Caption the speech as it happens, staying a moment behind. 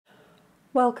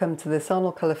Welcome to this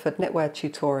Arnold Culliford knitwear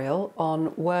tutorial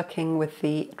on working with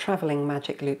the travelling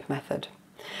magic loop method.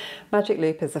 Magic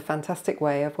loop is a fantastic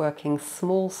way of working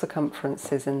small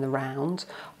circumferences in the round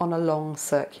on a long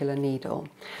circular needle.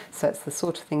 So it's the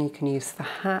sort of thing you can use for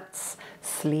hats,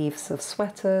 sleeves of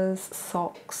sweaters,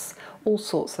 socks, all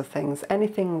sorts of things.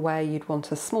 Anything where you'd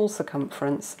want a small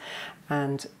circumference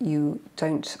and you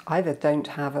either don't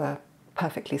have a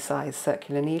perfectly sized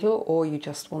circular needle or you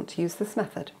just want to use this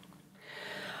method.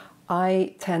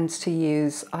 I tend to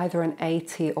use either an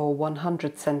 80 or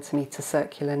 100 centimetre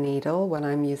circular needle when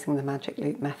I'm using the magic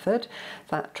loop method.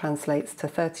 That translates to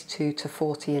 32 to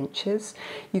 40 inches.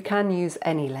 You can use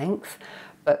any length,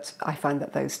 but I find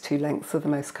that those two lengths are the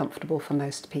most comfortable for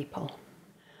most people.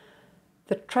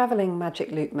 The travelling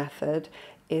magic loop method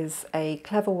is a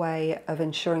clever way of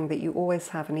ensuring that you always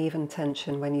have an even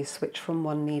tension when you switch from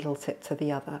one needle tip to the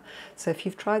other. So if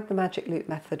you've tried the magic loop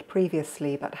method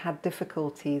previously but had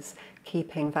difficulties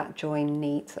keeping that join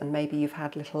neat, and maybe you've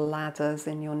had little ladders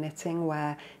in your knitting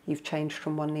where you've changed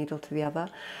from one needle to the other,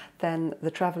 then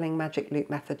the travelling magic loop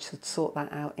method should sort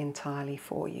that out entirely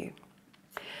for you.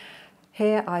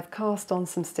 Here I've cast on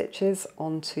some stitches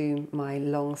onto my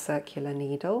long circular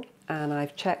needle, and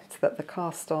I've checked that the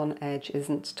cast on edge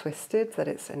isn't twisted, that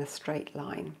it's in a straight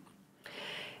line.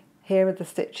 Here are the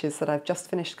stitches that I've just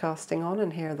finished casting on,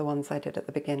 and here are the ones I did at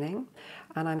the beginning.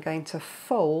 And I'm going to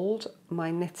fold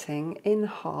my knitting in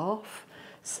half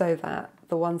so that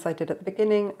the ones I did at the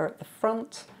beginning are at the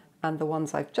front and the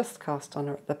ones I've just cast on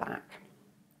are at the back.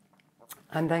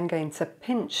 I'm then going to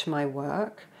pinch my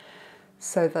work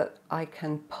so that I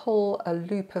can pull a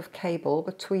loop of cable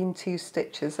between two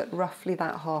stitches at roughly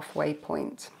that halfway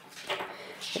point.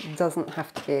 It doesn't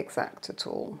have to be exact at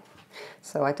all.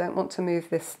 So I don't want to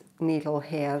move this needle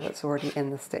here that's already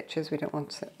in the stitches. We don't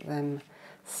want them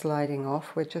sliding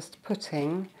off. We're just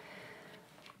putting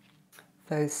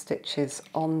those stitches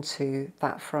onto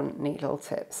that front needle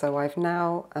tip. So I've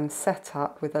now set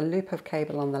up with a loop of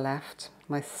cable on the left,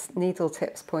 my needle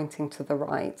tips pointing to the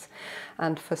right,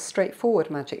 and for straightforward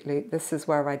magic loop this is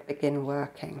where I'd begin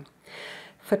working.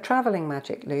 For travelling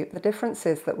magic loop, the difference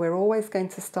is that we're always going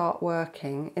to start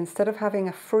working, instead of having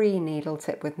a free needle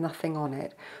tip with nothing on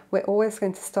it, we're always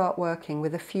going to start working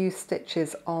with a few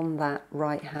stitches on that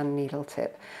right hand needle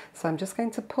tip. So I'm just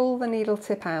going to pull the needle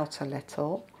tip out a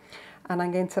little, and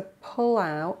I'm going to pull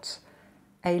out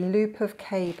a loop of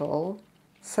cable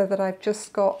so that I've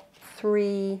just got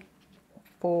 3,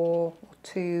 4,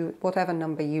 2, whatever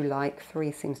number you like,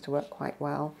 3 seems to work quite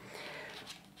well,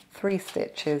 3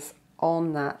 stitches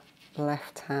on that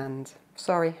right hand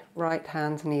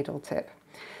needle tip.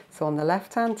 So on the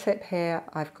left hand tip here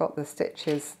I've got the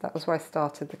stitches, that was where I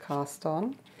started the cast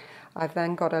on. I've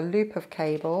then got a loop of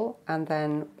cable and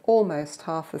then almost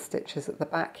half the stitches at the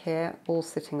back here, all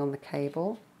sitting on the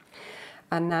cable.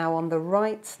 And now on the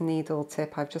right needle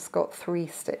tip I've just got 3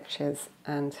 stitches,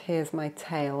 and here's my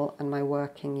tail and my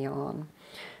working yarn.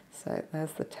 So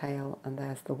there's the tail and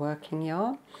there's the working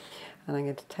yarn, and I'm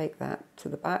going to take that to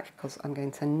the back because I'm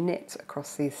going to knit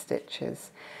across these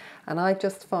stitches. And I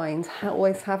just find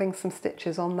always having some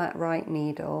stitches on that right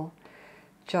needle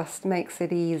just makes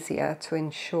it easier to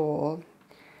ensure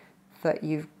that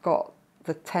you've got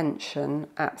the tension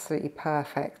absolutely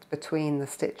perfect between the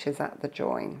stitches at the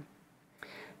join.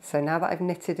 So now that I've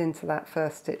knitted into that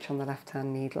first stitch on the left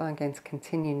hand needle, I'm going to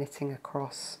continue knitting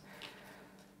across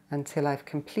until I've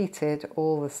completed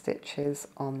all the stitches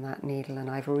on that needle and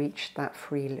I've reached that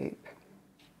free loop.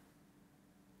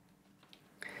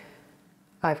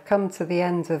 I've come to the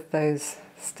end of those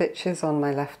stitches on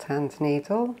my left hand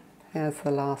needle. Here's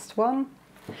the last one,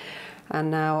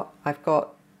 and now I've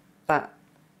got that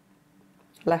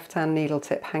left hand needle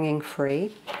tip hanging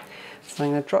free, so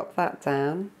I'm going to drop that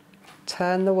down,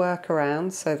 turn the work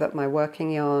around so that my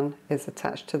working yarn is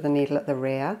attached to the needle at the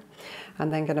rear,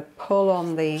 and then going to pull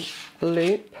on the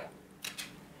loop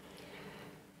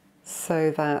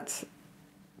so that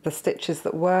the stitches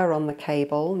that were on the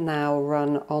cable now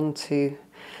run onto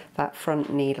that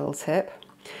front needle tip.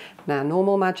 Now,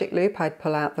 normal magic loop, I'd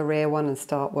pull out the rear one and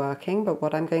start working, but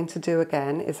what I'm going to do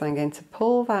again is I'm going to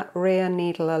pull that rear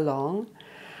needle along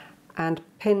and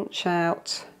pinch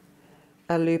out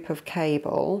a loop of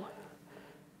cable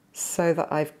so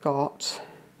that I've got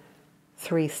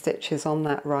 3 stitches on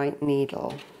that right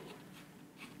needle.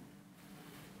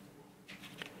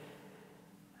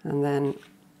 And then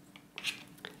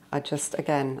I just,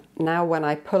 again, now when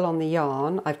I pull on the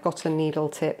yarn, I've got a needle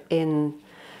tip in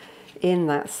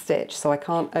that stitch, so I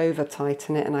can't over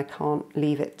tighten it and I can't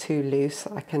leave it too loose.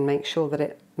 I can make sure that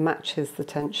it matches the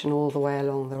tension all the way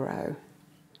along the row.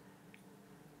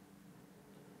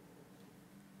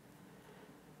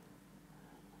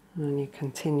 And you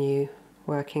continue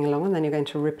working along, and then you're going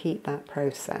to repeat that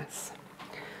process.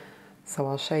 So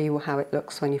I'll show you how it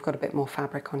looks when you've got a bit more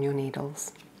fabric on your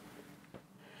needles.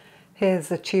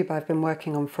 Here's a tube I've been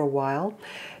working on for a while.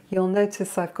 You'll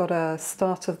notice I've got a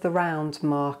start of the round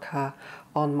marker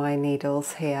on my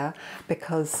needles here,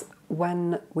 because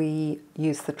when we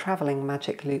use the travelling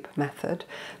magic loop method,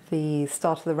 the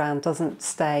start of the round doesn't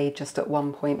stay just at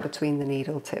one point between the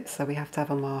needle tips, so we have to have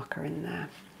a marker in there.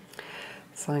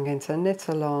 So I'm going to knit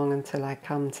along until I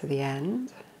come to the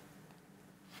end.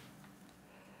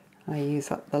 I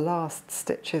use up the last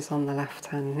stitches on the left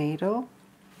hand needle.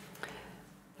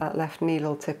 That left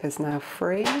needle tip is now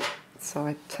free, so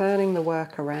I'm turning the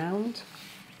work around,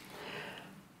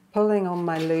 pulling on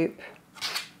my loop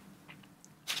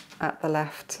at the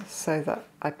left so that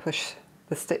I push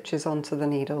the stitches onto the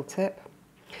needle tip,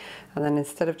 and then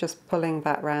instead of just pulling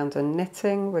that round and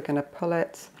knitting, we're going to pull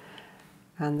it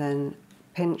and then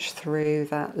pinch through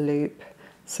that loop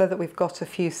so that we've got a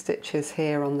few stitches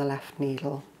here on the left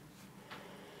needle,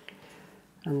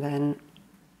 and then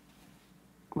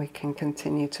we can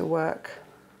continue to work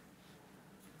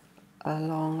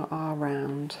along our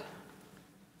round.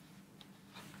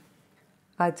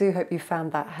 I do hope you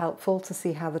found that helpful to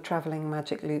see how the travelling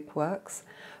magic loop works.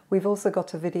 We've also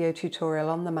got a video tutorial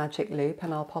on the magic loop,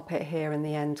 and I'll pop it here in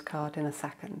the end card in a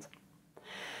second.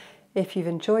 If you've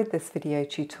enjoyed this video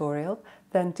tutorial,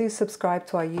 then do subscribe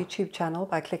to our YouTube channel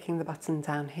by clicking the button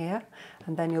down here,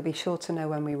 and then you'll be sure to know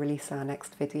when we release our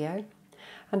next video.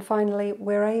 And finally,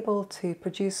 we're able to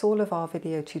produce all of our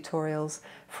video tutorials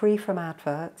free from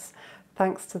adverts,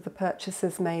 thanks to the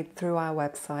purchases made through our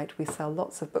website. We sell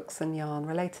lots of books and yarn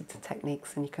related to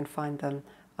techniques, and you can find them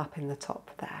up in the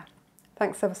top there.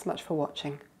 Thanks ever so much for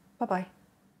watching. Bye bye.